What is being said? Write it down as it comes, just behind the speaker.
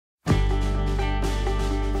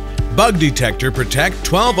Bug Detector Protect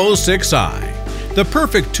 1206i, the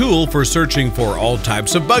perfect tool for searching for all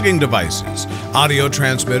types of bugging devices, audio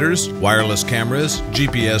transmitters, wireless cameras,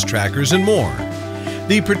 GPS trackers, and more.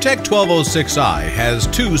 The Protect 1206i has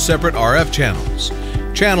two separate RF channels.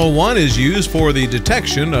 Channel 1 is used for the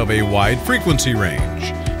detection of a wide frequency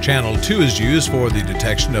range. Channel 2 is used for the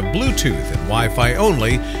detection of Bluetooth and Wi-Fi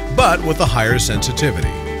only, but with a higher sensitivity.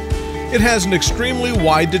 It has an extremely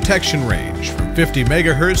wide detection range, from 50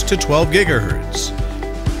 MHz to 12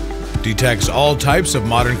 GHz. Detects all types of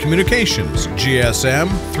modern communications, GSM,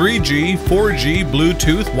 3G, 4G,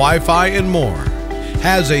 Bluetooth, Wi-Fi, and more.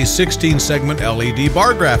 Has a 16-segment LED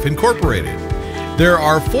bar graph incorporated. There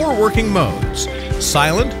are 4 working modes: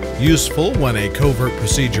 silent, useful when a covert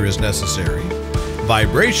procedure is necessary;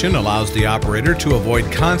 vibration allows the operator to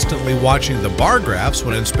avoid constantly watching the bar graphs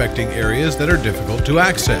when inspecting areas that are difficult to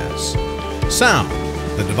access; sound,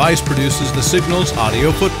 the device produces the signal's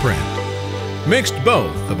audio footprint. Mixed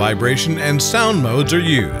both, the vibration and sound modes are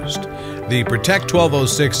used. The Protect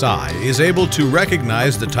 1206i is able to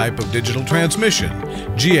recognize the type of digital transmission: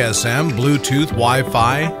 GSM, Bluetooth,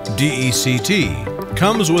 Wi-Fi, DECT.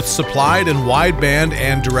 Comes with supplied and wideband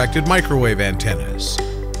and directed microwave antennas.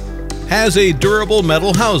 Has a durable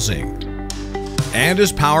metal housing and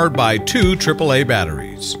is powered by 2 AAA batteries.